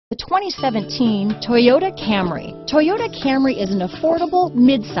2017 Toyota Camry. Toyota Camry is an affordable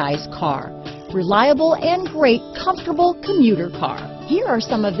mid-size car, reliable and great comfortable commuter car. Here are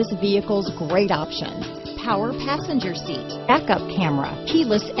some of this vehicle's great options: power passenger seat, backup camera,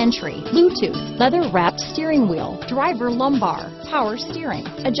 keyless entry, Bluetooth, leather-wrapped steering wheel, driver lumbar, power steering,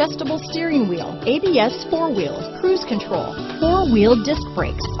 adjustable steering wheel, ABS four-wheel, cruise control, four-wheel disc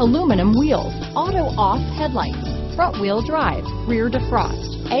brakes, aluminum wheels, auto-off headlights, front-wheel drive, rear defrost,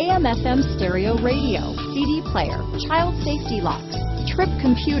 AM/FM stereo radio, CD player, child safety locks, trip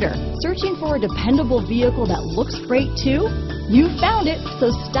computer. Searching for a dependable vehicle that looks great too? You found it,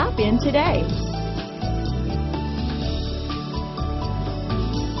 so stop in today.